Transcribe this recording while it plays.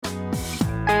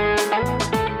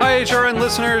HRN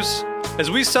listeners.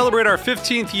 As we celebrate our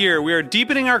 15th year, we are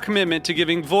deepening our commitment to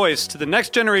giving voice to the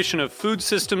next generation of food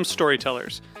systems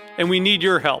storytellers, and we need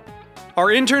your help. Our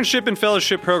internship and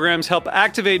fellowship programs help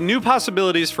activate new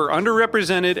possibilities for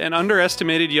underrepresented and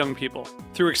underestimated young people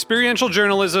through experiential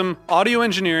journalism, audio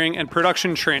engineering, and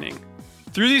production training.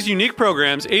 Through these unique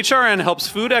programs, HRN helps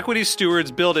food equity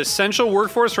stewards build essential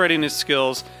workforce readiness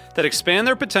skills that expand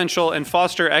their potential and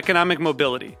foster economic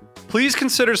mobility. Please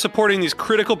consider supporting these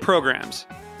critical programs.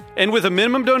 And with a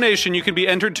minimum donation, you can be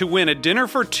entered to win a dinner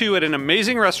for two at an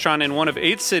amazing restaurant in one of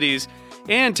 8 cities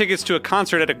and tickets to a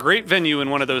concert at a great venue in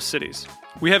one of those cities.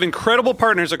 We have incredible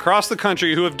partners across the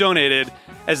country who have donated,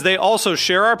 as they also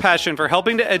share our passion for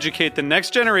helping to educate the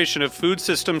next generation of food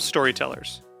systems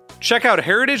storytellers. Check out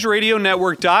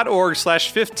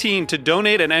heritageradionetwork.org/15 to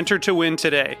donate and enter to win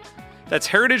today. That's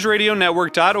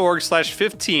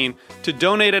heritageradionetwork.org/15 to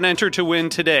donate and enter to win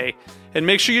today. And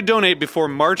make sure you donate before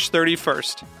March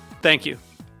 31st. Thank you.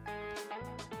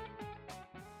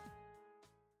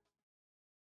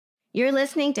 You're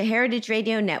listening to Heritage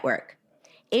Radio Network.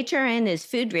 HRN is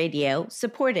food radio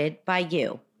supported by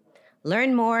you.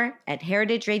 Learn more at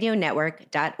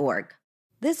heritageradionetwork.org.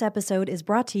 This episode is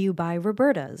brought to you by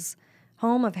Roberta's,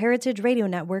 home of Heritage Radio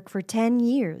Network for 10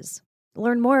 years.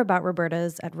 Learn more about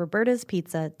Roberta's at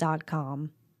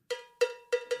robertaspizza.com.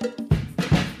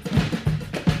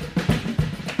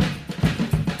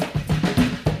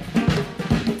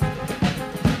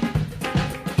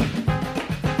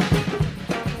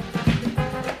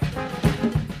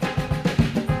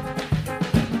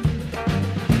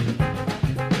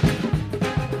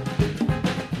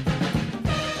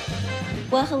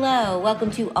 Well, hello.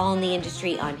 Welcome to All in the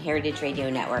Industry on Heritage Radio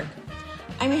Network.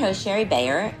 I'm your host, Sherry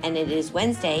Bayer, and it is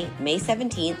Wednesday, May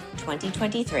 17th,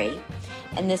 2023,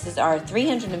 and this is our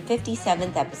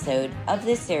 357th episode of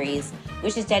this series,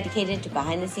 which is dedicated to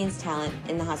behind-the-scenes talent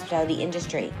in the hospitality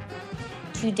industry.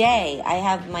 Today, I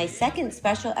have my second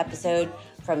special episode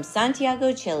from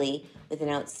Santiago, Chile, with an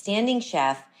outstanding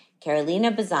chef,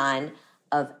 Carolina Bazan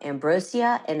of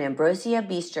Ambrosia and Ambrosia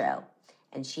Bistro,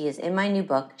 and she is in my new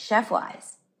book,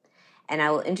 Chef-Wise, and I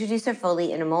will introduce her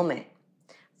fully in a moment.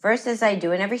 First, as I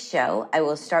do in every show, I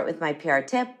will start with my PR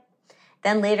tip.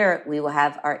 Then later, we will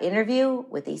have our interview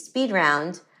with a speed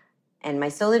round and my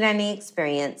solo dining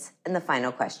experience and the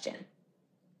final question.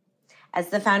 As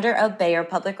the founder of Bayer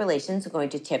Public Relations, I'm going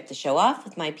to tip the show off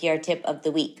with my PR tip of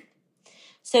the week.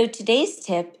 So today's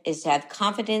tip is to have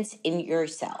confidence in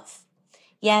yourself.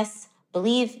 Yes,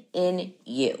 believe in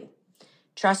you.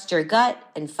 Trust your gut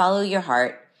and follow your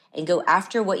heart and go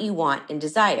after what you want and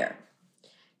desire.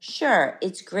 Sure,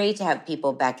 it's great to have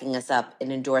people backing us up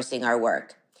and endorsing our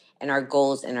work and our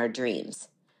goals and our dreams.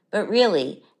 But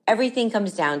really, everything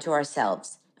comes down to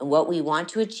ourselves and what we want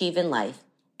to achieve in life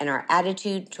and our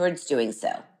attitude towards doing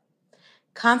so.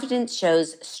 Confidence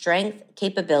shows strength,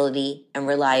 capability, and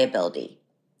reliability.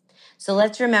 So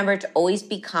let's remember to always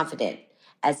be confident,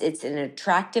 as it's an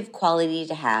attractive quality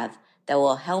to have that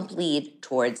will help lead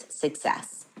towards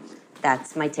success.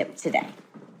 That's my tip today.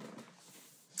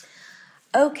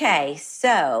 Okay,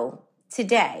 so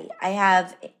today I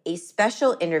have a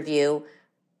special interview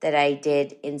that I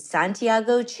did in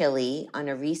Santiago, Chile on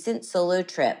a recent solo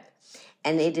trip,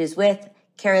 and it is with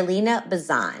Carolina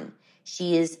Bazan.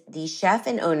 She is the chef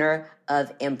and owner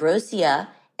of Ambrosia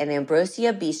and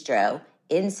Ambrosia Bistro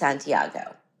in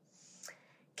Santiago.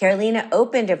 Carolina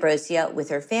opened Ambrosia with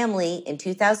her family in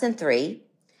 2003.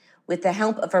 With the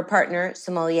help of her partner,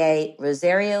 sommelier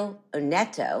Rosario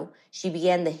Oneto, she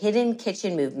began the Hidden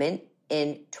Kitchen movement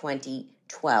in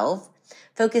 2012,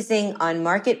 focusing on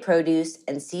market produce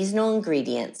and seasonal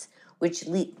ingredients, which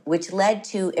led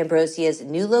to Ambrosia's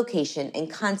new location and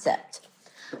concept,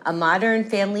 a modern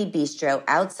family bistro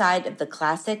outside of the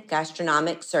classic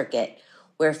gastronomic circuit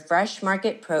where fresh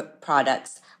market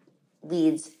products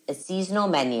leads a seasonal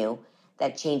menu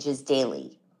that changes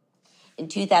daily. In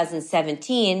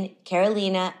 2017,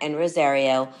 Carolina and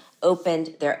Rosario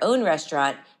opened their own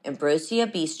restaurant, Ambrosia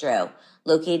Bistro,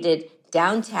 located in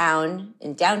downtown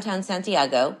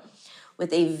Santiago,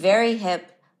 with a very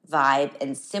hip vibe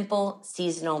and simple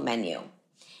seasonal menu.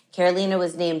 Carolina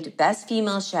was named Best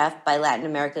Female Chef by Latin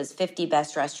America's 50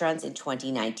 Best Restaurants in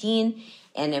 2019,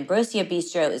 and Ambrosia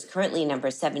Bistro is currently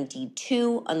number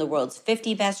 72 on the world's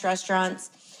 50 Best Restaurants.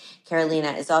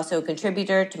 Carolina is also a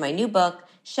contributor to my new book,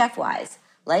 Chef-Wise,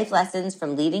 Life Lessons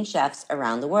from Leading Chefs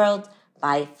Around the World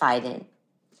by Fiden.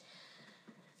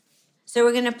 So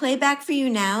we're going to play back for you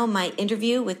now my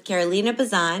interview with Carolina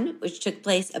Bazan, which took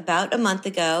place about a month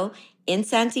ago in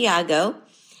Santiago.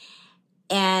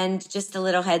 And just a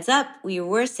little heads up, we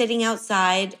were sitting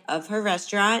outside of her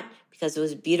restaurant because it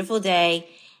was a beautiful day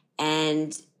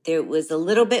and there was a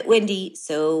little bit windy,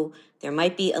 so there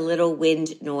might be a little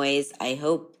wind noise. I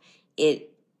hope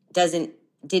it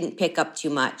didn't pick up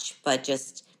too much, but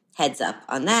just heads up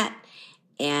on that.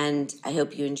 And I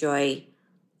hope you enjoy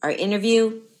our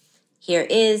interview. Here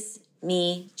is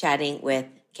me chatting with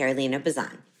Carolina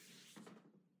Bazan.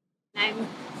 I'm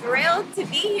thrilled to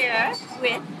be here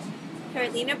with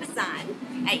Carolina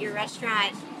Bazan at your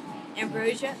restaurant,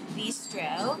 Ambrosia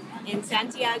Bistro in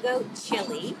Santiago,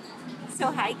 Chile.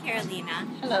 So hi, Carolina.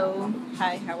 Hello.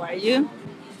 Hi, how are you?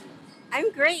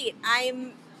 I'm great.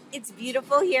 It's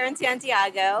beautiful here in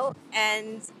Santiago,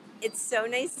 and it's so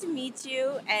nice to meet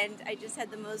you. And I just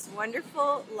had the most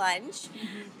wonderful lunch.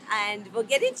 And we'll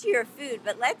get into your food,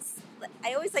 but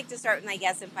I always like to start with my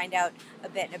guests and find out a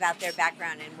bit about their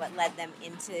background and what led them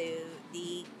into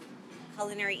the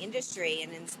culinary industry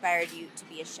and inspired you to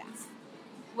be a chef.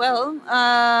 Well,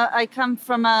 I come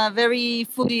from a very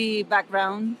foodie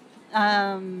background.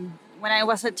 When I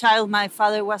was a child, my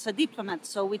father was a diplomat,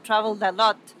 so we traveled a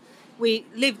lot. We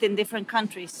lived in different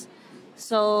countries.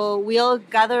 So we all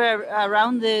gather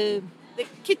around the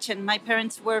kitchen. My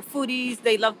parents were foodies.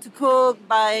 They loved to cook,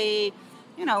 buy,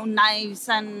 knives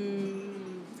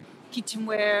and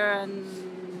kitchenware.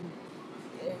 And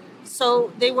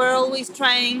so they were always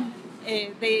trying.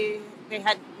 They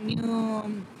had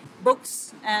new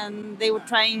books and they were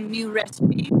trying new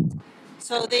recipes.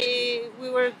 So we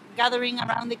were gathering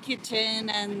around the kitchen,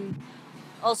 and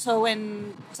also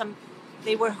when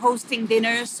they were hosting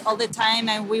dinners all the time,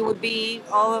 and we would be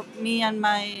me and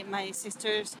my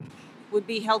sisters would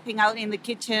be helping out in the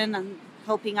kitchen and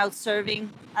helping out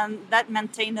serving, and that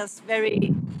maintained us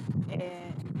very.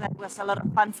 That was a lot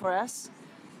of fun for us.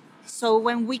 So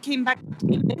when we came back to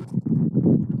Chile,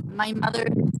 my mother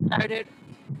started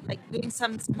doing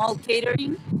some small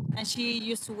catering, and she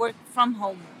used to work from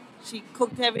home. She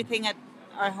cooked everything at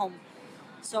our home.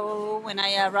 So when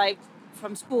I arrived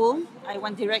from school, I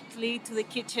went directly to the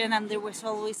kitchen, and there was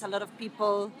always a lot of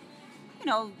people,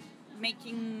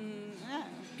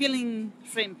 peeling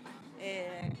shrimp,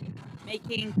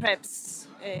 making crepes,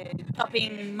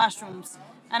 chopping mushrooms,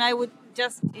 and I would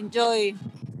just enjoy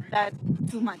that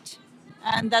too much.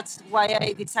 And that's why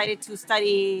I decided to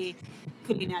study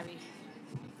culinary.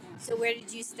 So where did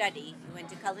you study? You went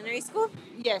to culinary school?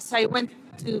 Yes, I went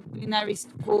to culinary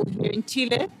school here in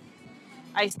Chile.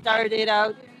 I started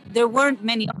out, there weren't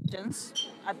many options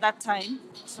at that time.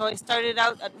 So I started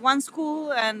out at one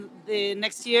school, and the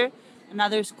next year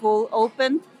another school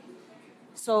opened.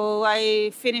 So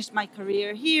I finished my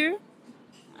career here.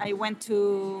 I went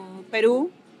to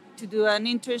Peru to do an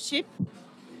internship.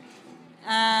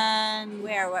 And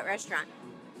where? What restaurant?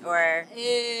 Or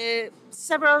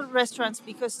several restaurants,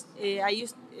 because I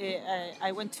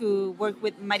went to work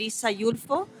with Marisa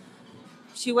Yulfo.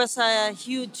 She was a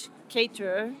huge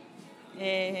caterer.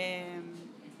 She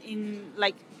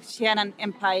had an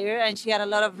empire, and she had a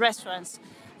lot of restaurants.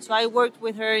 So I worked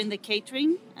with her in the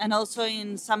catering and also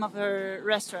in some of her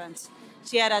restaurants.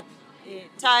 She had a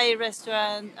Thai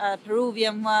restaurant, a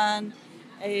Peruvian one,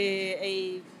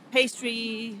 a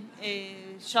pastry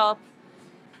shop,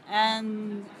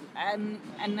 and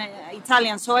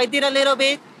Italian. So I did a little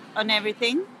bit on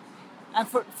everything. And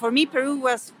for me, Peru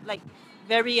was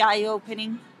very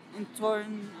eye-opening in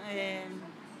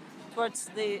towards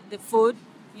the food,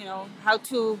 how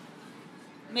to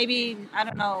maybe, I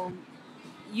don't know,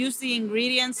 use the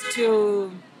ingredients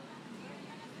to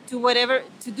do whatever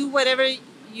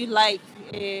you like.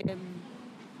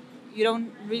 You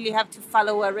don't really have to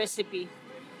follow a recipe.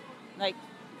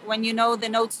 When you know the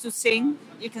notes to sing,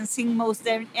 you can sing most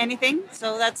anything.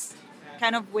 So that's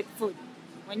kind of with food.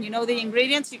 When you know the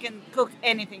ingredients, you can cook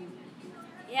anything.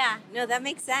 Yeah, no, that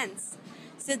makes sense.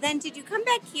 So then did you come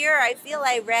back here? I feel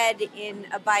I read in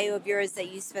a bio of yours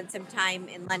that you spent some time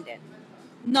in London.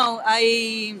 No,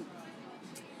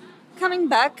 coming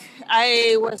back,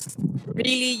 I was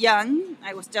really young.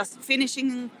 I was just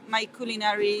finishing my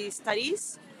culinary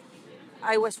studies.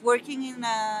 I was working in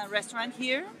a restaurant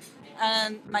here,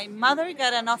 and my mother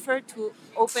got an offer to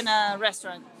open a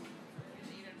restaurant.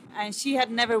 And she had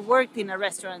never worked in a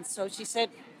restaurant, so she said,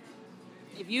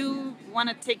 if you want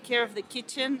to take care of the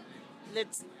kitchen,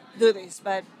 let's do this,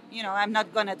 but I'm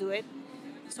not gonna do it.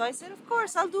 So I said, of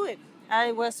course, I'll do it.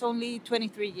 I was only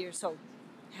 23 years old,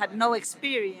 had no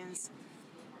experience.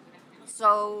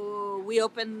 So we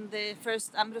opened the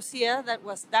first Ambrosia that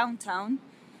was downtown.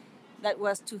 That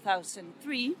was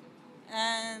 2003.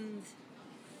 And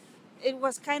it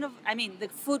was the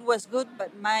food was good,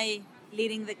 but my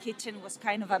leading the kitchen was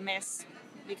kind of a mess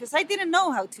because I didn't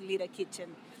know how to lead a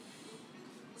kitchen.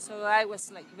 So I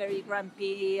was like very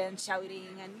grumpy and shouting,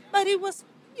 but it was,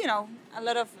 a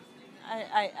lot of.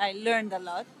 I learned a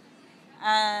lot,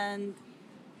 and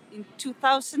in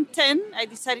 2010 I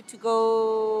decided to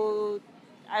go.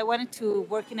 I wanted to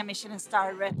work in a Michelin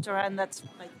star restaurant. That's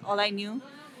like all I knew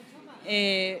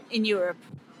in Europe.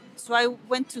 So I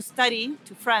went to study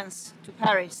to France, to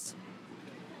Paris,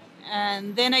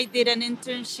 and then I did an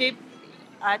internship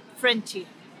at Frenchy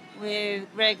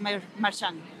with Greg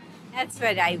Marchand. That's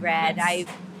what I read. I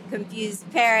confused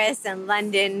Paris and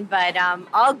London, but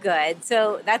all good.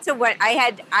 So that's what I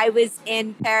had. I was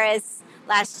in Paris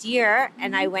last year,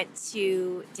 and I went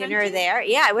to dinner Frenchy? there.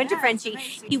 Yeah, I went to Frenchy.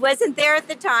 Amazing. He wasn't there at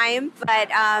the time,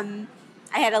 but I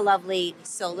had a lovely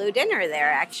solo dinner there,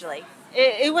 actually.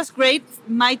 It was great,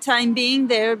 my time being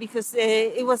there, because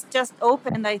it was just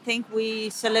opened. I think we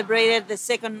celebrated the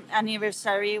second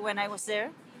anniversary when I was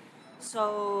there.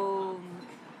 So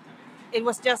it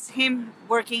was just him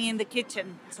working in the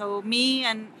kitchen. So me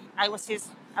and I was his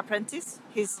apprentice,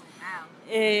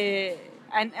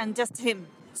 and just him.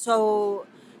 So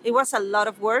it was a lot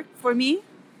of work for me,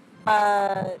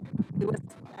 but it was.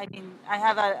 I mean, I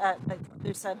have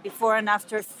there's a before and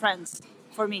after friends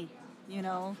for me. You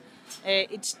know,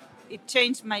 it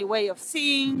changed my way of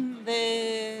seeing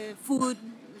the food,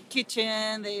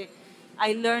 kitchen.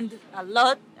 I learned a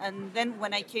lot, and then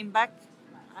when I came back,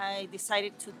 I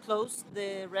decided to close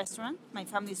the restaurant, my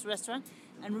family's restaurant,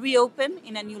 and reopen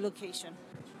in a new location.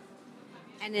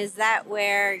 And is that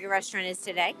where your restaurant is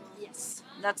today? Yes,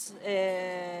 that's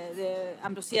the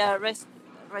Ambrosia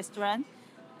restaurant,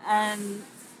 and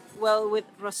well, with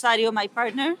Rosario, my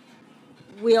partner,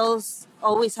 we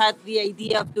always had the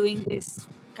idea of doing this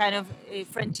kind of a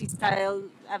Frenchy style,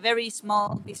 a very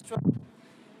small bistro.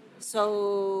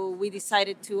 So we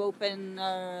decided to open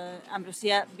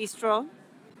Ambrosia Bistro.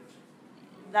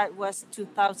 That was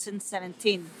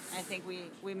 2017. I think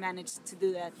we managed to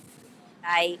do that.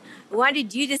 I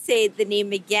wanted you to say the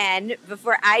name again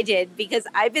before I did, because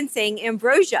I've been saying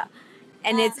Ambrosia,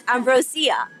 and it's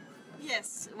Ambrosia.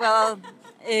 Yes. Well,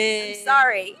 I'm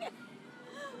sorry.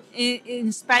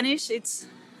 In Spanish, it's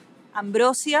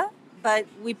Ambrosia, but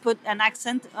we put an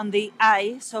accent on the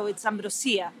I, so it's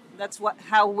Ambrosia. That's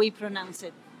how we pronounce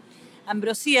it.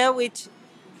 Ambrosia, which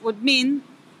would mean,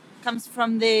 comes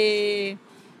from the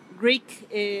Greek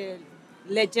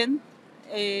legend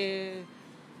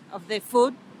of the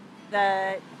food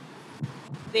that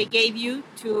they gave you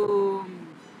to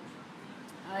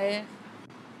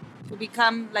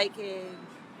become like a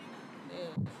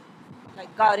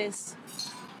like goddess,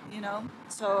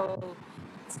 so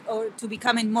or to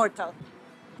become immortal.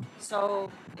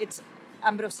 So it's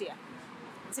Ambrosia.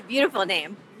 It's a beautiful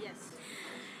name. Yes.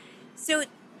 So,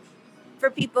 for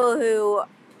people who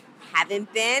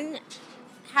haven't been,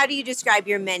 how do you describe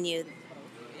your menu?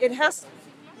 It has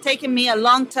taken me a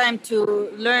long time to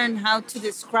learn how to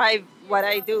describe what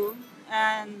I do,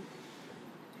 and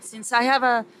since I have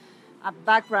a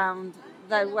background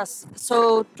that was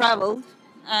so traveled,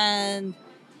 and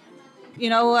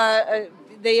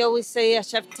they always say a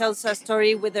chef tells a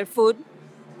story with their food,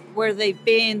 where they've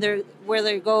been, where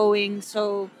they're going.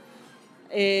 So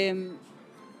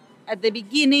at the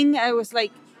beginning,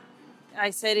 I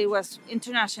said it was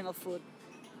international food,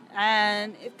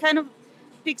 and it kind of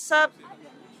picks up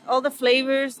all the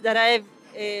flavors that I've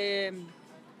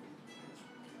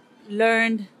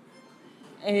learned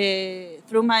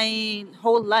through my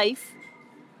whole life.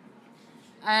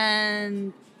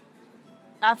 And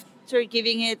after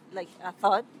giving it like a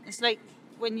thought, it's like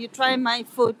when you try my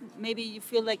food, maybe you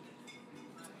feel like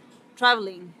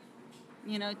traveling.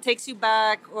 It takes you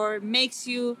back or makes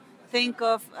you think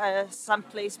of some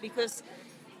place, because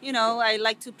I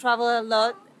like to travel a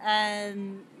lot,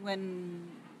 and when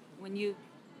you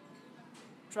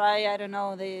try, I don't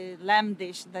know, the lamb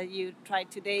dish that you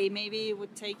tried today, maybe it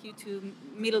would take you to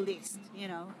Middle East,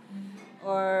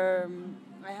 or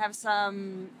I have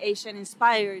some Asian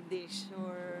inspired dish,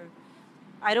 or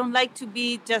I don't like to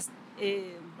be just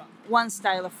one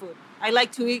style of food. I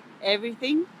like to eat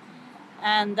everything,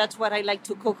 and that's what I like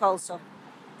to cook also.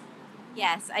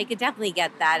 Yes, I could definitely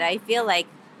get that. I feel like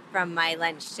from my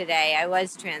lunch today, I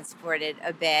was transported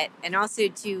a bit, and also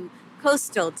to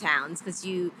coastal towns, because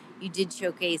you did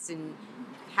showcase and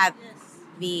have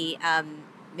me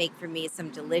make for me some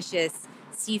delicious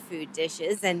seafood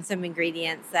dishes and some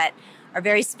ingredients that are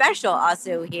very special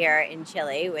also here in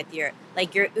Chile, with your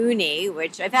uni,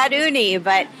 which I've had uni,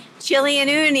 but Chilean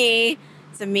uni,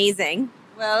 it's amazing.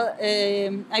 Well,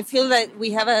 I feel that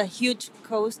we have a huge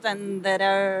coast and that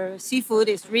our seafood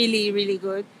is really, really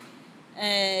good.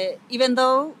 Even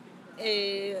though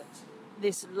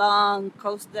this long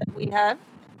coast that we have,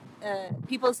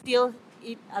 people still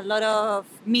eat a lot of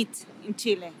meat in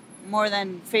Chile, more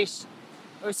than fish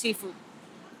or seafood.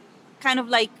 Kind of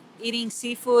like eating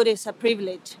seafood is a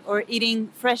privilege, or eating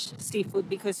fresh seafood,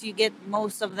 because you get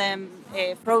most of them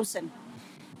frozen,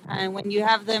 and when you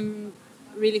have them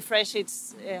really fresh,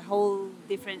 it's a whole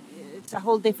different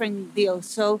deal.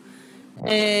 So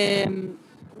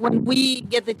when we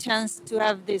get the chance to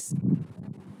have this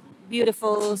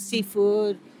beautiful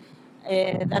seafood,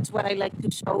 that's what I like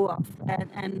to show off,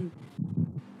 and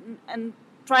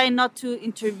try not to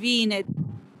intervene it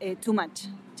too much.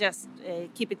 Just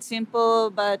keep it simple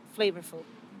but flavorful.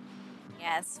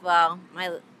 Yes, well,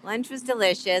 my lunch was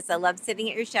delicious. I love sitting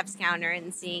at your chef's counter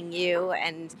and seeing you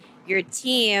and your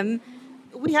team.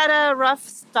 We had a rough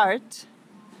start,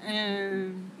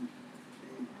 and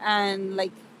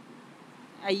like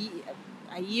a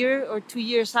year or 2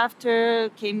 years after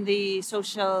came the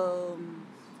social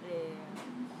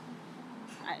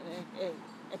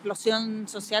explosión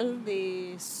social.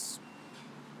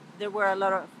 There were a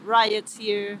lot of riots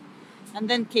here, and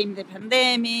then came the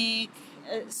pandemic.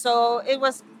 So it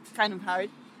was kind of hard.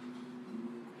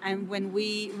 And when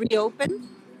we reopened,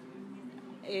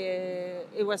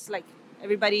 it was like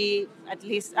everybody, at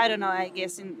least, I don't know, I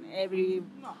guess in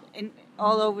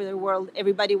all over the world,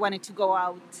 everybody wanted to go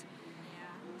out.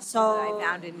 So I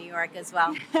found in New York as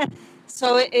well.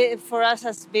 So it for us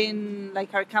has been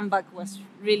like, our comeback was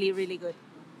really, really good.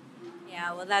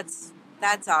 Yeah, well, that's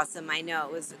awesome. I know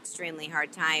it was an extremely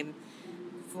hard time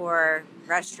for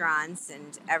restaurants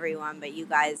and everyone, but you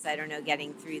guys, I don't know,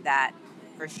 getting through that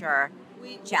for sure.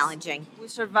 Challenging. We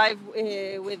survived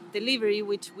with delivery,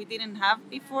 which we didn't have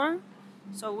before.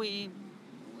 So we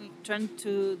turned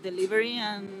to delivery,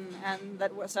 and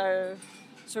that was our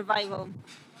survival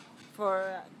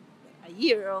for a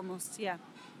year almost. Yeah.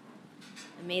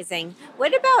 Amazing.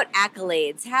 What about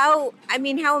accolades? How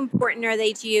important are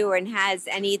they to you? And has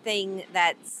anything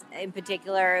that's in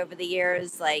particular over the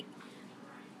years, like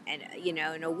an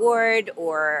award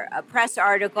or a press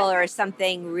article or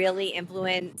something, really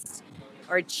influenced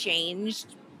or changed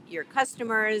your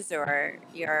customers or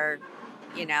your,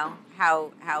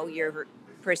 how you're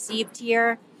perceived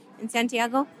here in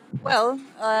Santiago? Well,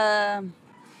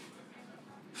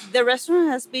 the restaurant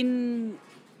has been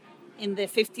in the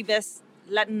 50 best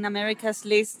Latin America's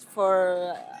list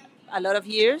for a lot of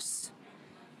years.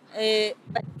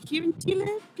 But here in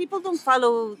Chile, people don't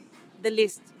follow the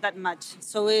list that much.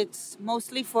 So it's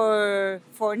mostly for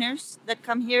foreigners that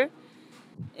come here.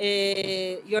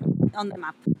 You're on the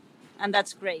map, and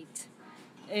that's great.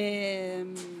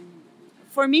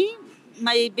 For me,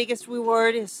 my biggest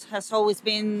reward has always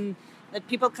been that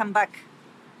people come back,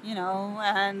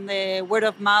 and the word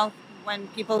of mouth when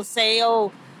people say,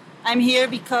 "Oh, I'm here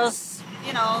because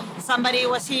somebody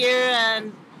was here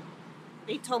and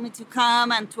they told me to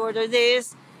come and to order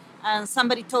this, and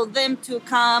somebody told them to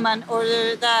come and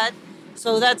order that."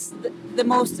 So that's the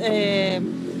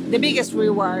biggest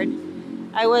reward.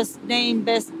 I was named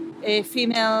best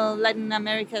female Latin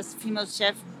America's female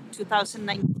chef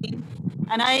 2019,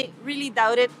 and I really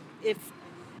doubted if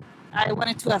I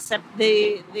wanted to accept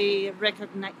the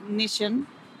recognition,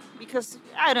 because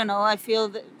I don't know, I feel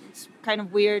that it's kind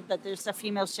of weird that there's a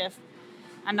female chef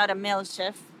and not a male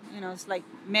chef. It's like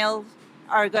males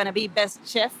are gonna be best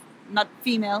chef, not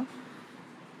female.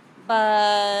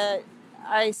 But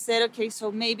I said, okay,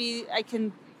 so maybe I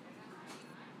can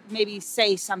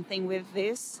say something with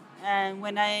this. And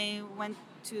when I went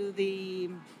to the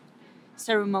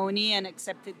ceremony and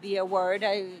accepted the award,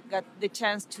 I got the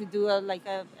chance to do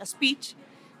a speech,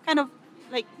 kind of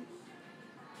like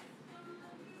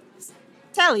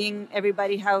telling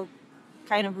everybody how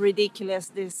kind of ridiculous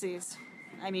this is.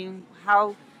 I mean,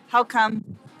 how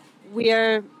come we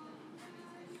are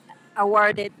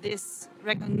awarded this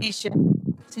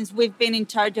recognition since we've been in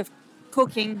charge of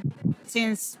cooking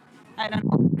since, I don't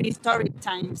know, prehistoric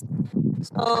times.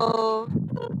 So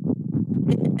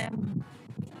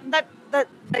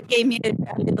that gave me a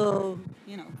little,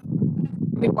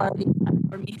 rewarding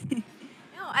for me.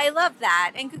 No, I love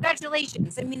that, and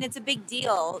congratulations. I mean, it's a big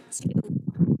deal to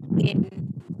win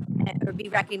or be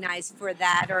recognized for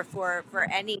that, or for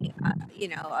any,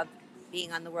 of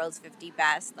being on the world's 50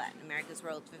 best, Latin America's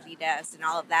world's 50 best, and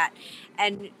all of that.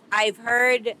 And I've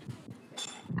heard,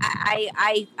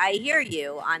 I hear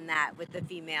you on that with the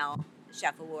Female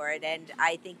Chef Award, and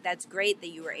I think that's great that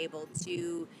you were able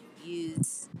to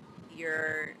use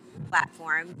your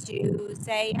platform to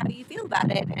say how you feel about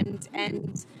it,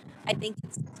 and I think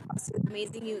it's also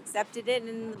amazing you accepted it,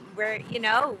 and we're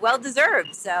well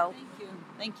deserved. So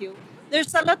thank you.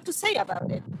 There's a lot to say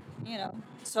about it,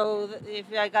 so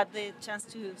if I got the chance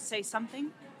to say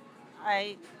something,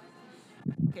 I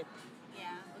good.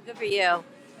 Yeah, well, good for you.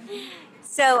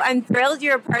 So I'm thrilled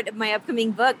you're a part of my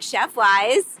upcoming book, Chef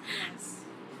Wise.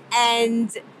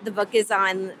 And the book is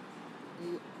on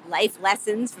life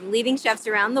lessons from leading chefs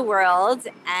around the world.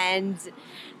 And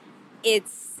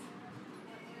it's,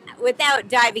 without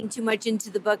diving too much into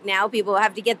the book now, people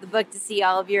have to get the book to see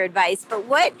all of your advice. But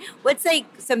what's like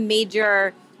some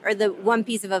major, or the one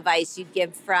piece of advice you'd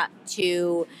give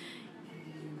to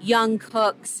young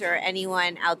cooks or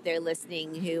anyone out there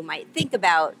listening who might think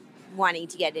about wanting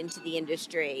to get into the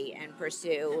industry and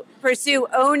pursue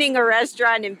owning a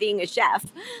restaurant and being a chef?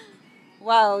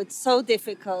 Wow, it's so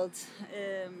difficult.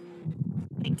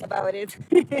 Think about it.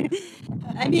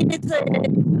 I mean, it's a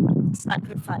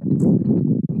sacrifice.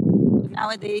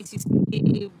 Nowadays, you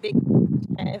see big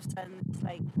chefs, and it's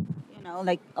like,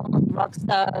 like almost rock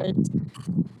stars.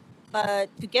 But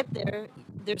to get there,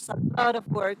 there's a lot of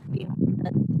work behind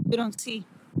that you don't see.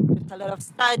 There's a lot of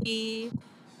study,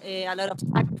 a lot of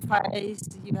sacrifice.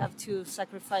 You have to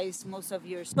sacrifice most of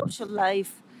your social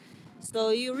life. So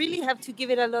you really have to give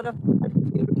it a lot of thought if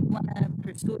you really want to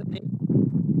pursue it.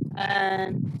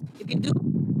 And if you do,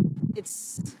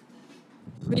 it's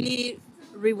really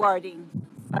rewarding.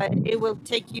 But it will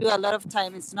take you a lot of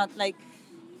time. It's not like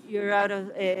you're out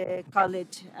of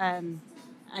college and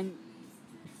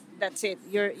that's it.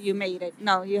 You made it.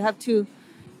 No, you have to.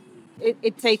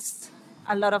 It takes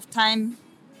a lot of time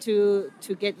to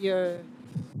get your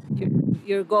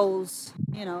goals.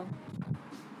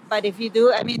 But if you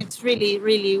do, I mean, it's really,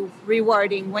 really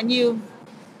rewarding when you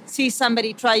see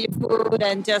somebody try your food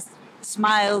and just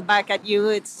smile back at you.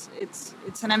 It's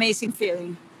an amazing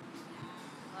feeling.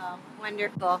 Well,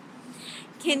 wonderful.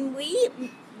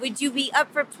 Would you be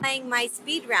up for playing my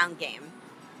speed round game?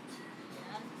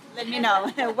 Let me know.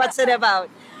 What's it about?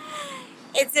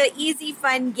 It's an easy,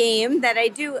 fun game that I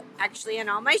do actually on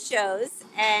all my shows.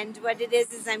 And what it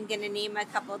is I'm going to name a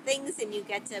couple things and you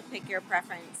get to pick your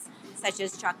preference, such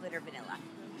as chocolate or vanilla.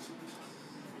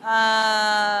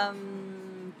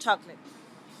 Chocolate.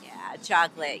 Yeah,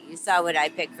 chocolate. You saw what I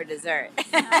picked for dessert.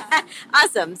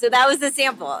 Awesome. So that was the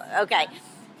sample. Okay.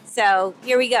 So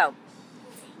here we go.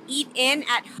 Eat in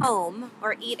at home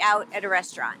or eat out at a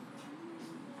restaurant?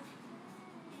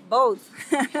 Both.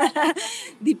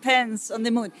 Depends on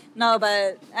the mood. No,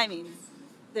 but I mean,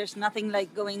 there's nothing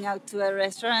like going out to a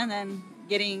restaurant and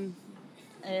getting,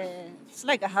 it's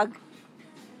like a hug.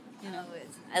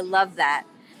 I love that.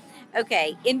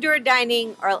 Okay, indoor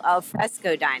dining or al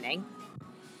fresco dining?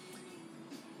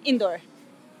 Indoor.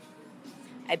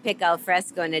 I pick al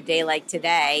fresco on a day like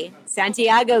today.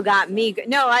 Santiago got me.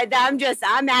 No,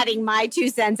 I'm adding my 2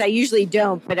 cents. I usually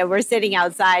don't, but we're sitting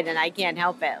outside and I can't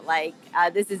help it. Like,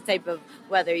 this is type of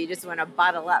weather you just want to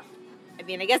bottle up. I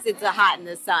mean, I guess it's hot in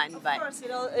the sun, but. Of course,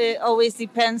 it always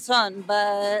depends on,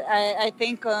 but I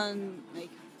think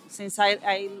since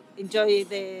I enjoy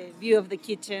the view of the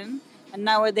kitchen, and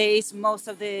nowadays most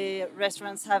of the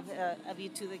restaurants have a view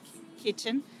to the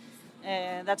kitchen,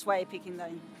 that's why I pick in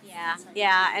line.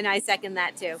 Yeah, and I second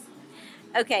that too.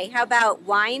 Okay, how about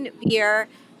wine, beer,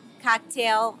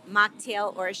 cocktail,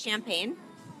 mocktail, or champagne?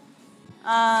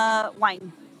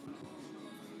 Wine.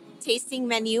 Tasting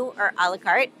menu or a la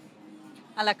carte?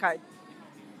 A la carte.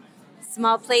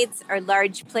 Small plates or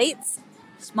large plates?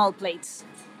 Small plates.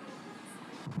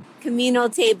 Communal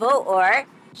table or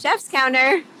chef's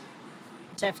counter?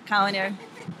 Chef counter.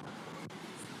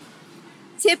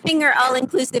 Tipping or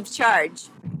all-inclusive charge?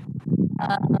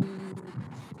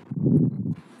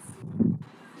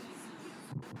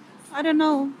 I don't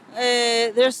know.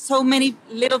 There's so many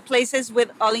little places with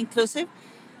all-inclusive.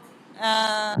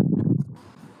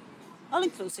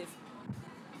 All-inclusive.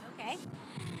 Okay.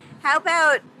 How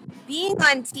about being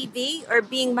on TV or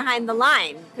being behind the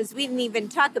line? Because we didn't even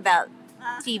talk about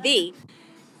TV.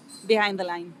 Behind the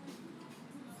line.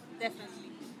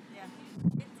 Definitely. Yeah.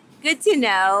 Good to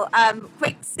know.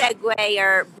 Quick segue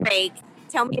or break.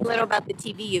 Tell me a little about the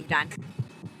TV you've done.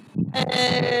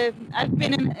 I've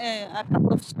been in a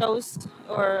couple of shows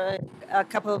or a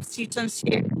couple of seasons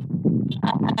here,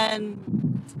 and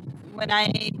when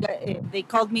they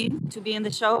called me to be in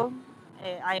the show,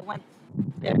 I went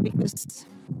there because it's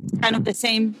kind of the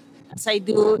same as I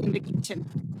do in the kitchen,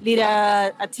 lead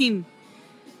a team.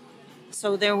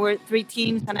 So there were 3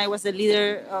 teams, and I was the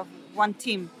leader of one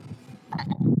team.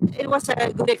 It was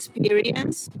a good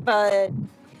experience, but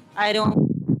I don't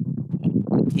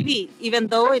TV, even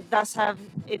though it does have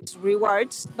its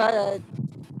rewards, but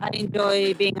I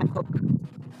enjoy being a cook.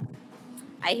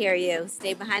 I hear you.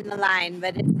 Stay behind the line,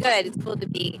 but it's good. It's cool to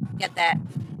get that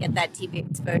TV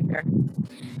exposure.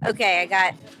 Okay, I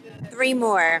got 3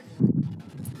 more.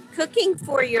 cooking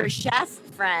for your chef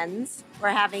friends or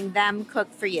having them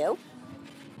cook for you?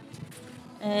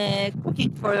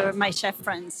 Cooking for my chef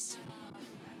friends.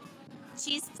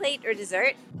 Cheese plate or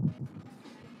dessert?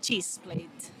 Cheese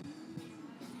plate.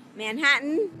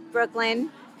 Manhattan,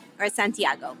 Brooklyn, or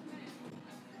Santiago?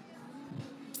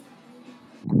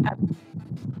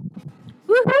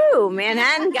 Woohoo!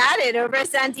 Manhattan got it over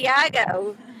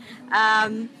Santiago.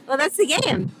 Well, that's the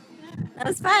game. That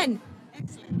was fun.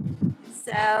 Excellent.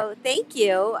 So thank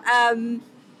you.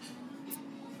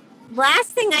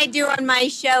 Last thing I do on my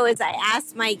show is I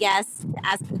ask my guests to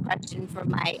ask a question for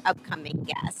my upcoming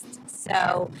guest.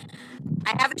 So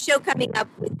I have a show coming up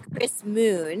with Chris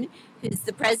Moon, who's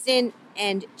the president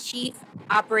and chief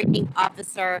operating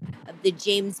officer of the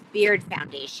James Beard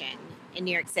Foundation in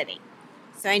New York City.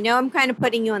 So I know I'm kind of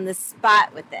putting you on the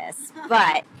spot with this,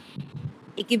 but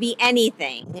it could be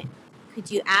anything. Could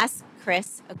you ask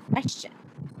Chris a question?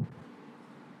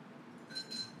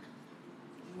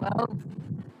 Well,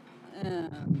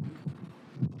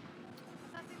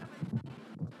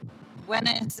 when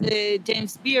is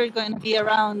James Beard going to be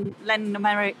around Latin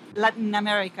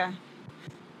America?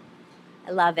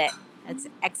 I love it. That's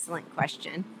an excellent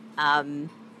question. I'm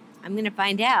going to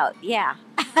find out. Yeah.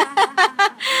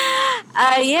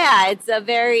 Yeah, it's a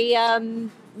very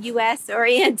U.S.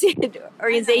 oriented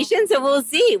organization. So we'll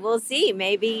see. We'll see.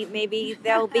 Maybe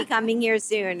they'll be coming here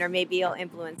soon, or maybe you'll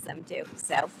influence them too.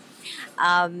 So,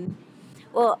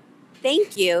 well,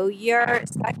 thank you. You're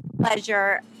such a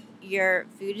pleasure. Your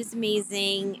food is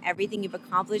amazing. Everything you've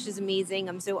accomplished is amazing.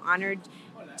 I'm so honored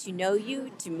to know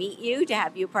you, to meet you, to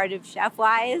have you part of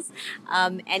ChefWise.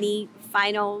 Any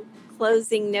final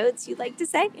closing notes you'd like to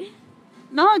say?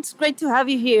 No, it's great to have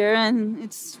you here, and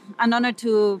it's an honor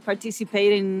to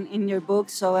participate in your book.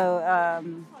 So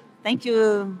thank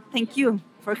you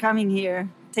for coming here,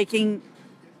 taking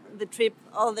the trip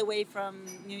all the way from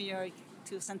New York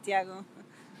to Santiago.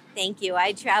 Thank you.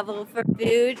 I travel for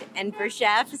food and for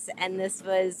chefs, and this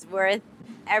was worth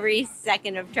every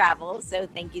second of travel. So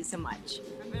thank you so much.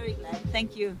 I'm very glad.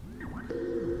 Thank you.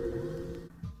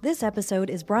 This episode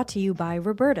is brought to you by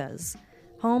Roberta's,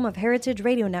 home of Heritage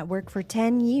Radio Network for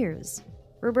 10 years.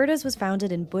 Roberta's was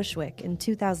founded in Bushwick in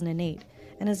 2008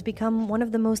 and has become one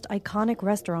of the most iconic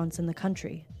restaurants in the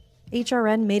country.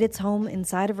 HRN made its home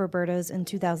inside of Roberta's in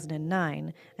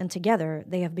 2009, and together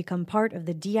they have become part of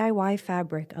the DIY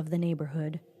fabric of the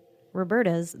neighborhood.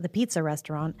 Roberta's, the pizza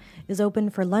restaurant, is open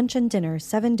for lunch and dinner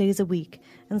 7 days a week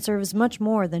and serves much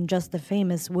more than just the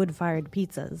famous wood-fired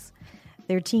pizzas.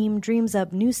 Their team dreams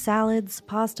up new salads,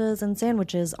 pastas, and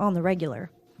sandwiches on the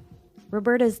regular.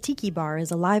 Roberta's Tiki Bar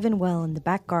is alive and well in the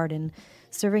back garden,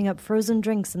 serving up frozen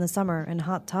drinks in the summer and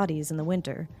hot toddies in the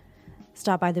winter.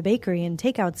 Stop by the bakery and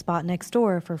takeout spot next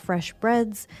door for fresh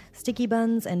breads, sticky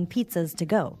buns, and pizzas to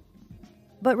go.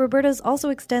 But Roberta's also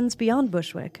extends beyond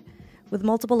Bushwick, with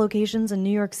multiple locations in New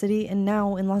York City and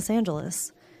now in Los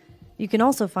Angeles. You can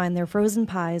also find their frozen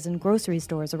pies in grocery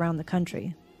stores around the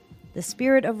country. The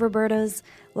spirit of Roberta's,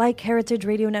 like Heritage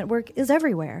Radio Network, is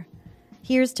everywhere.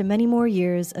 Here's to many more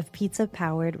years of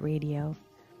pizza-powered radio.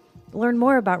 Learn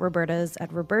more about Roberta's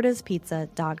at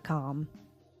robertaspizza.com.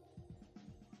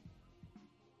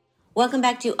 Welcome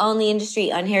back to All in the Industry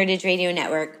on Heritage Radio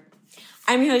Network.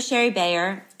 I'm your host, Sherry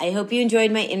Bayer. I hope you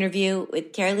enjoyed my interview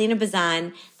with Carolina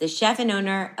Bazan, the chef and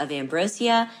owner of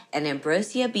Ambrosia and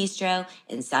Ambrosia Bistro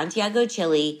in Santiago,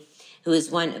 Chile, who is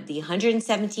one of the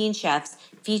 117 chefs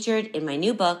featured in my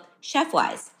new book,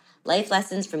 ChefWise, Life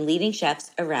Lessons from Leading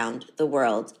Chefs Around the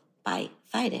World by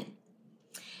Phaidon.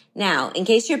 Now, in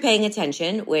case you're paying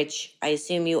attention, which I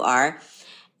assume you are,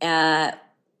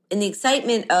 in the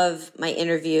excitement of my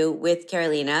interview with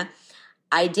Carolina,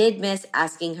 I did miss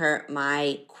asking her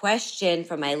my question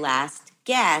from my last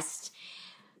guest,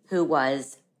 who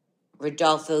was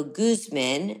Rodolfo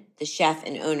Guzman, the chef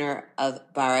and owner of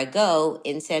Barago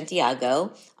in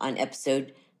Santiago, on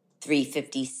episode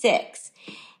 356.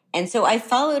 And so I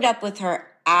followed up with her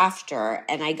after,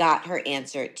 and I got her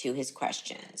answer to his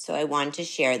question. So I wanted to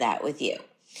share that with you.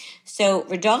 So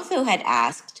Rodolfo had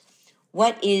asked,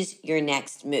 "What is your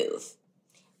next move?"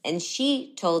 And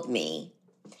she told me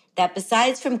that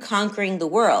besides from conquering the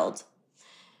world,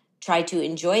 try to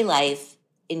enjoy life,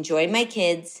 enjoy my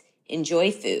kids,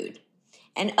 enjoy food.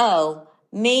 And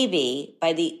maybe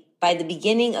by the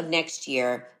beginning of next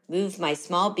year, move my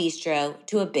small bistro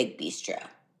to a big bistro.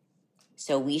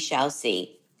 So we shall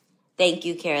see. Thank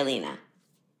you, Carolina.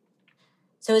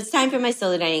 So it's time for my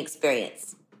solo dining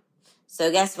experience. So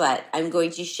guess what? I'm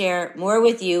going to share more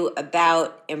with you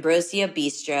about Ambrosia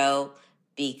Bistro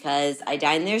because I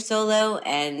dine there solo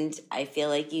and I feel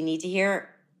like you need to hear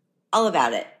all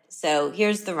about it. So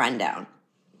here's the rundown.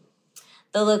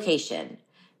 The location,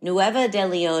 Nueva de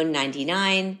Leon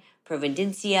 99,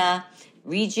 Providencia,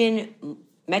 Region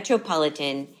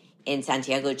Metropolitan in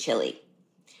Santiago, Chile.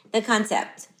 The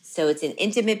concept, so it's an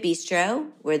intimate bistro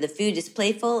where the food is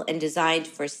playful and designed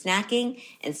for snacking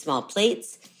and small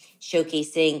plates,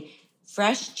 showcasing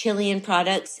fresh Chilean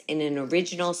products in an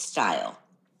original style.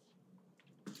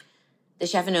 The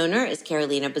chef and owner is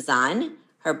Carolina Bazan.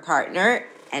 Her partner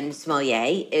and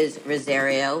sommelier is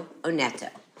Rosario Oneto.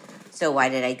 So why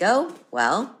did I go?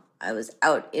 Well, I was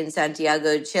out in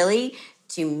Santiago, Chile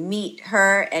to meet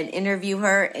her and interview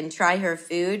her and try her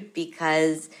food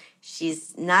because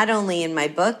she's not only in my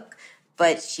book,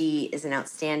 but she is an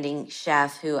outstanding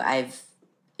chef who I've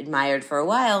admired for a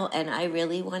while, and I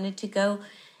really wanted to go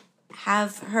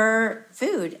have her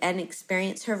food and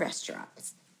experience her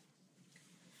restaurants.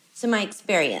 So my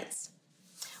experience.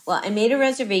 Well, I made a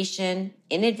reservation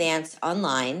in advance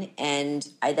online, and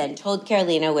I then told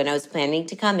Carolina when I was planning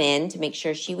to come in to make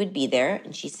sure she would be there,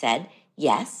 and she said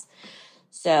yes.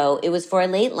 So it was for a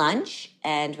late lunch,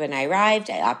 and when I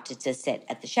arrived, I opted to sit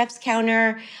at the chef's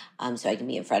counter so I can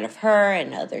be in front of her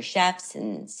and other chefs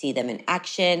and see them in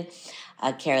action.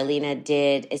 Carolina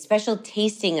did a special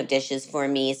tasting of dishes for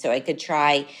me so I could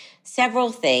try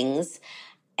several things.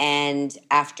 And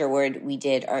afterward, we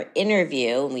did our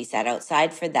interview, and we sat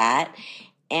outside for that.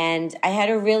 And I had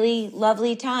a really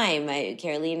lovely time.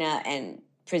 Carolina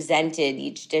presented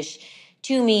each dish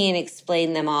to me and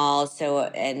explained them all.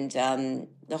 The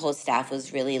whole staff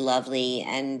was really lovely,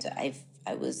 and I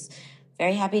was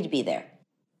very happy to be there.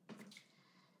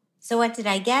 So what did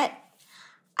I get?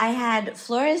 I had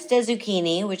flores de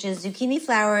zucchini, which is zucchini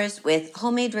flowers with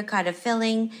homemade ricotta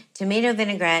filling, tomato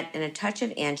vinaigrette, and a touch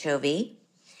of anchovy.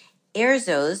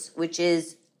 Erzos, which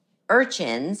is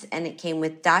urchins, and it came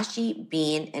with dashi,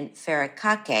 bean, and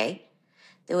furikake.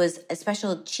 There was a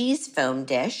special cheese foam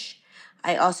dish.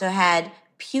 I also had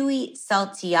puey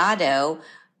salteado,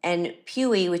 and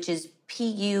puey, which is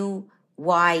Puye,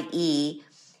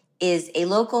 is a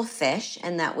local fish,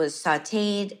 and that was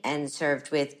sautéed and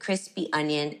served with crispy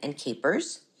onion and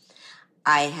capers.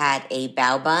 I had a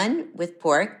bao bun with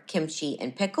pork, kimchi,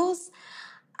 and pickles.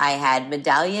 I had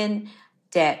medallion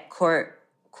de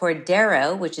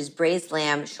cordero, which is braised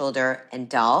lamb, shoulder, and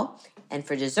dal. And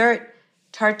for dessert,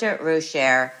 tarte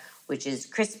rocher, which is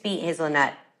crispy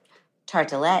hazelnut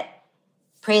tartelette,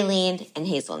 praline, and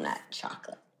hazelnut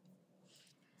chocolate.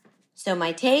 So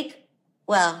my take,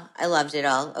 well, I loved it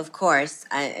all, of course.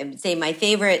 I would say my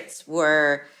favorites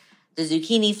were the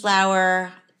zucchini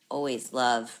flower. Always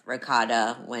love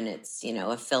ricotta when it's,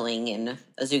 a filling in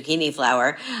a zucchini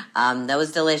flower. That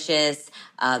was delicious.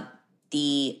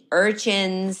 The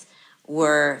urchins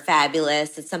were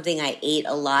fabulous. It's something I ate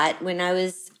a lot when I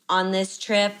was on this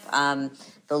trip. The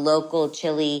local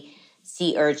Chile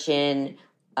sea urchin,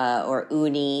 or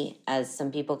uni, as some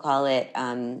people call it,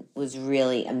 was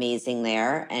really amazing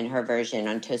there. And her version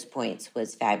on Toast Points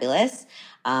was fabulous.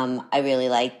 I really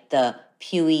liked the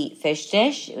puey fish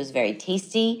dish. It was very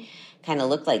tasty. Kind of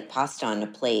looked like pasta on a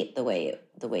plate, the way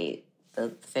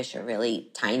the fish are really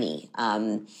tiny.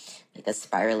 Like a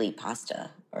spirally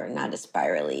pasta, or not a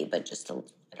spirally, but just I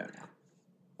don't know,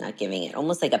 not giving it,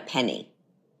 almost like a penny.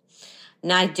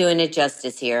 Not doing it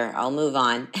justice here. I'll move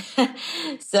on.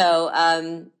 So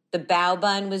the bao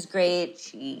bun was great.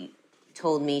 She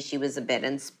told me she was a bit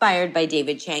inspired by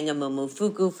David Chang and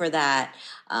Momofuku for that.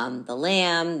 The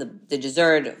lamb, the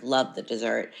dessert, loved the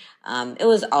dessert. It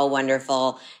was all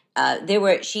wonderful.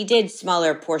 She did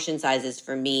smaller portion sizes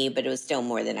for me, but it was still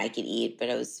more than I could eat. But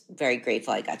I was very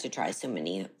grateful I got to try so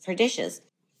many of her dishes.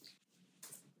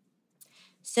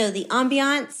 So the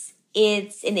ambiance,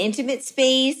 it's an intimate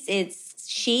space. It's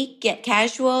chic yet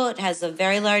casual. It has a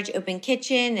very large open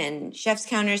kitchen and chef's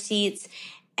counter seats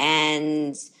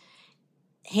and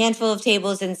handful of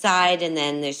tables inside. And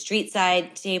then there's street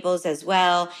side tables as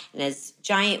well. And has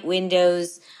giant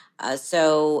windows.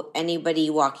 So anybody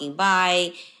walking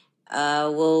by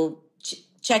will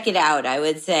check it out, I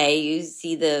would say. You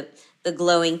see the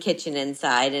glowing kitchen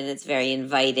inside, and it's very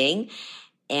inviting.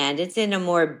 And it's in a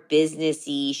more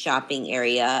businessy shopping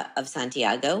area of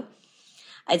Santiago.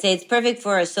 I'd say it's perfect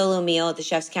for a solo meal at the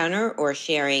chef's counter or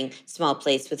sharing small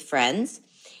plates with friends.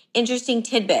 Interesting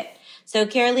tidbit. So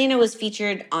Carolina was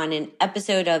featured on an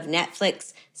episode of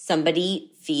Netflix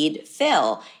Somebody Feed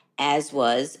Phil, as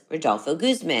was Rodolfo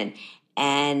Guzman.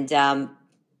 And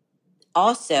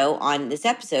also on this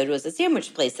episode was a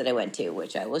sandwich place that I went to,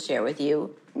 which I will share with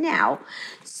you now.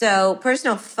 So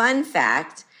personal fun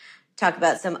fact, talk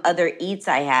about some other eats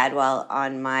I had while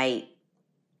on my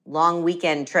long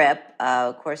weekend trip.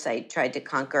 Of course, I tried to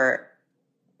conquer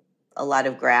a lot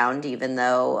of ground, even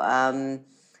though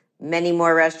many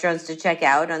more restaurants to check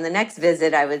out on the next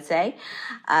visit, I would say.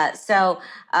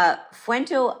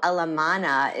 Fuente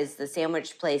Alemana is the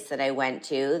sandwich place that I went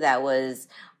to that was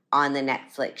on the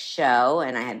Netflix show,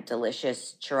 and I had a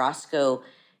delicious churrasco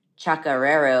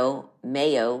chacarero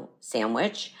mayo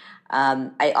sandwich.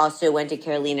 I also went to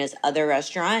Carolina's other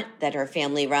restaurant that her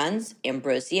family runs,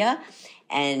 Ambrosia,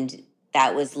 and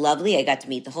that was lovely. I got to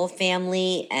meet the whole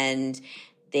family, and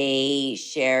they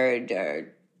shared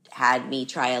or had me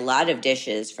try a lot of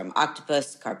dishes from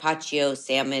octopus, carpaccio,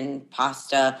 salmon,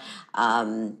 pasta,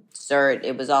 dessert.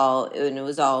 It was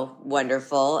all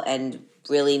wonderful and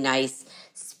really nice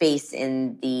space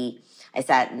I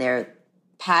sat in their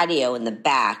patio in the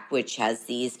back, which has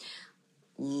these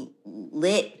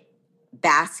lit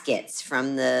baskets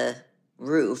from the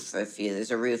roof.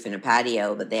 There's a roof in a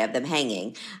patio, but they have them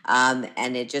hanging.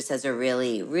 And it just has a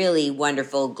really, really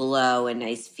wonderful glow and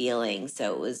nice feeling.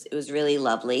 So it was really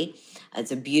lovely.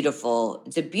 It's a beautiful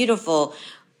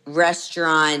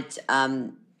restaurant.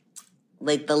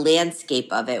 Like the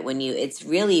landscape of it, it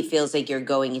really feels like you're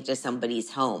going into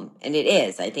somebody's home. And it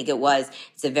is. I think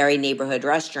it's a very neighborhood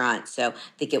restaurant. So I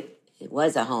think it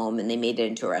was a home and they made it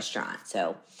into a restaurant.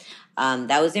 So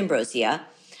that was Ambrosia.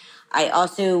 I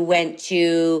also went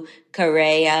to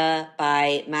Korea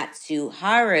by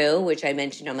Matsuharu, which I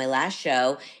mentioned on my last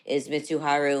show, is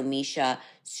Mitsuharu Misha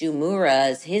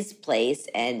Sumura's his place.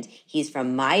 And he's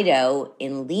from Maido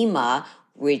in Lima,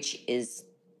 which is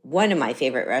one of my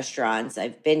favorite restaurants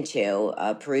I've been to,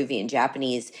 Peruvian,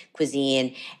 Japanese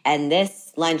cuisine. And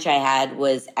this lunch I had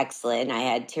was excellent. I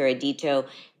had tiradito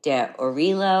de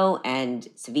orillo and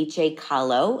ceviche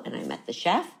callo, and I met the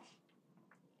chef.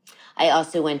 I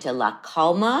also went to La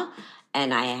Calma,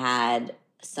 and I had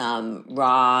some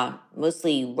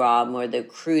mostly raw, more the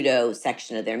crudo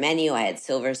section of their menu. I had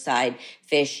silverside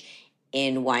fish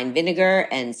in wine vinegar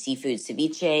and seafood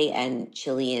ceviche and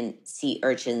Chilean sea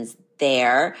urchins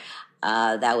there.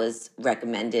 That was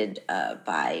recommended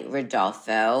by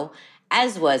Rodolfo,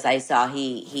 as was, I saw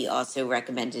he also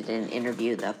recommended in an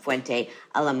interview the Fuente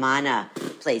Alemana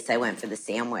place I went for the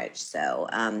sandwich. So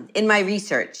in my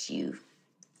research,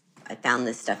 I found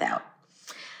this stuff out.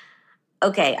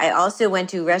 Okay, I also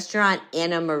went to Restaurant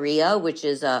Anna Maria, which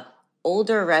is a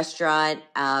older restaurant,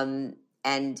 and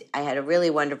I had a really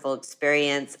wonderful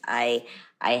experience. I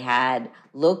had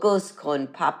locos con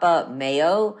papa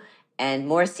mayo and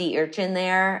more sea urchin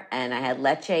there, and I had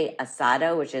leche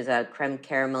asada, which is a creme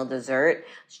caramel dessert. I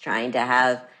was trying to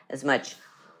have as much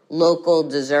local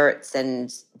desserts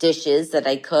and dishes that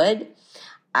I could.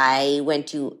 I went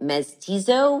to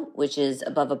Mestizo, which is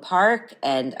above a park,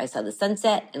 and I saw the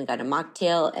sunset and got a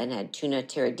mocktail and had tuna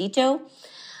tiradito.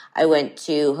 I went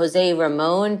to Jose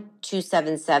Ramon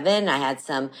 277. I had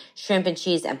some shrimp and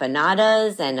cheese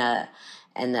empanadas and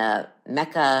a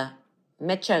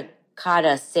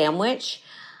mechacada sandwich,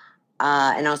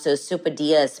 and also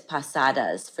sopadillas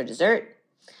pasadas for dessert.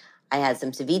 I had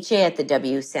some ceviche at the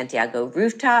W Santiago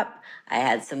rooftop. I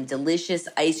had some delicious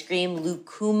ice cream,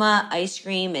 lucuma ice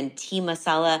cream and tea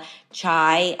masala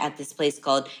chai at this place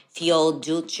called Fiol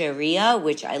Dulceria,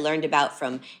 which I learned about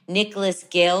from Nicholas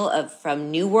Gill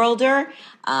from New Worlder.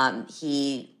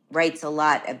 He writes a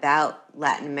lot about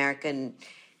Latin American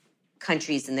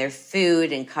countries and their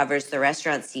food and covers the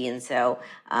restaurant scene. So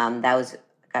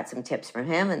got some tips from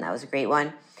him, and that was a great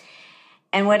one.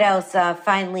 And what else?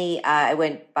 Finally, I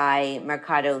went by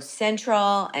Mercado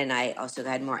Central, and I also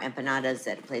had more empanadas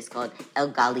at a place called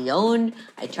El Galeon.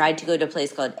 I tried to go to a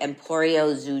place called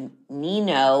Emporio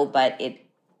Zunino, but it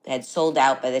had sold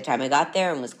out by the time I got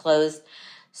there and was closed.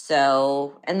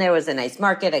 So, and there was a nice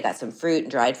market. I got some fruit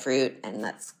and dried fruit, and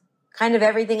that's kind of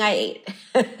everything I ate.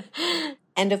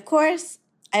 And of course,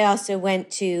 I also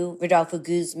went to Rodolfo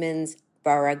Guzman's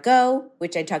Barago,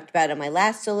 which I talked about on my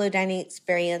last solo dining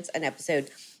experience on episode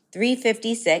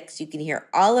 356. You can hear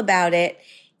all about it.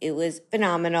 It was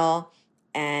phenomenal,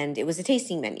 and it was a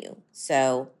tasting menu.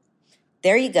 So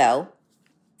there you go.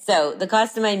 So the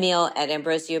cost of my meal at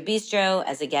Ambrosia Bistro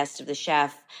as a guest of the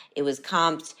chef, it was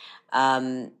comped.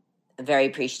 Very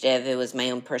appreciative. It was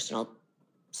my own personal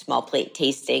small plate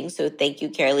tasting. So thank you,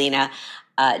 Carolina.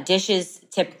 Dishes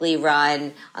typically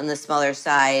run on the smaller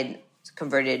side,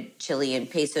 converted Chilean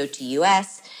peso to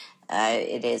US.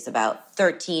 It is about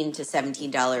 $13 to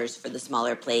 $17 for the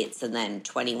smaller plates, and then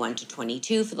 $21 to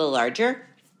 $22 for the larger.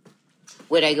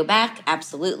 Would I go back?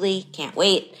 Absolutely. Can't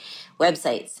wait.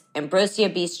 Websites,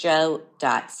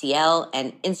 ambrosiabistro.cl,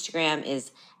 and Instagram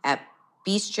is at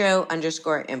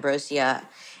bistro_Ambrosia.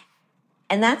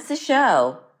 And that's the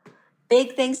show.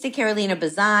 Big thanks to Carolina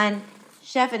Bazan.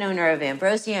 chef and owner of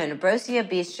Ambrosia and Ambrosia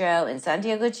Bistro in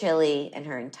Santiago, Chile, and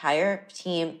her entire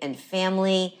team and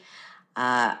family.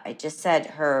 I just said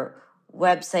her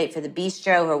website for the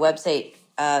bistro, her website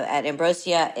at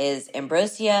Ambrosia is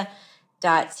ambrosia.cl,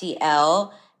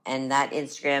 and that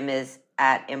Instagram is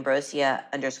at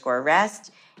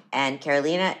ambrosia_rest. And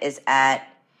Carolina is at,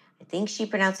 I think she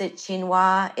pronounced it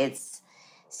Chinoise. It's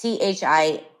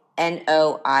CHINOISE.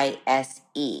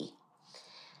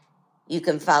 You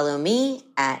can follow me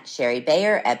at Sherry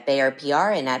Bayer, at Bayer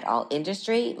PR, and at All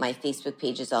Industry. My Facebook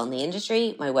page is All in the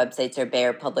Industry. My websites are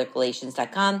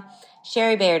BayerPublicRelations.com,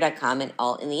 SherryBayer.com, and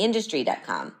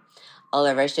AllInTheIndustry.com. All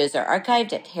of our shows are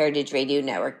archived at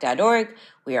HeritageRadioNetwork.org.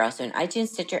 We are also on iTunes,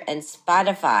 Stitcher, and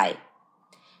Spotify.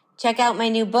 Check out my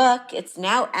new book. It's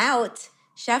now out,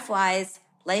 Chef-Wise,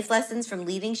 Life Lessons from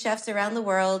Leading Chefs Around the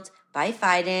World by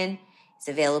Phaidon. It's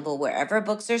available wherever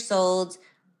books are sold,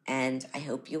 and I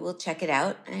hope you will check it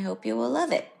out, and I hope you will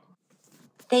love it.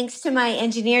 Thanks to my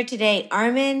engineer today,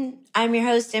 Armin. I'm your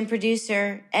host and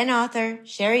producer and author,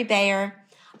 Sherry Bayer.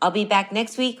 I'll be back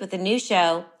next week with a new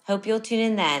show. Hope you'll tune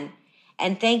in then.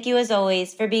 And thank you, as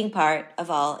always, for being part of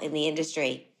All in the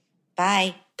Industry.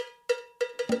 Bye.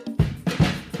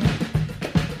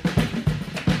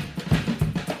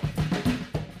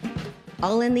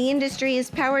 All in the Industry is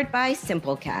powered by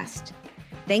Simplecast.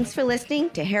 Thanks for listening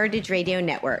to Heritage Radio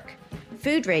Network,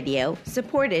 food radio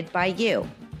supported by you.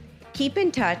 Keep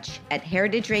in touch at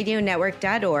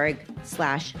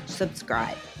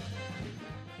heritageradionetwork.org/subscribe.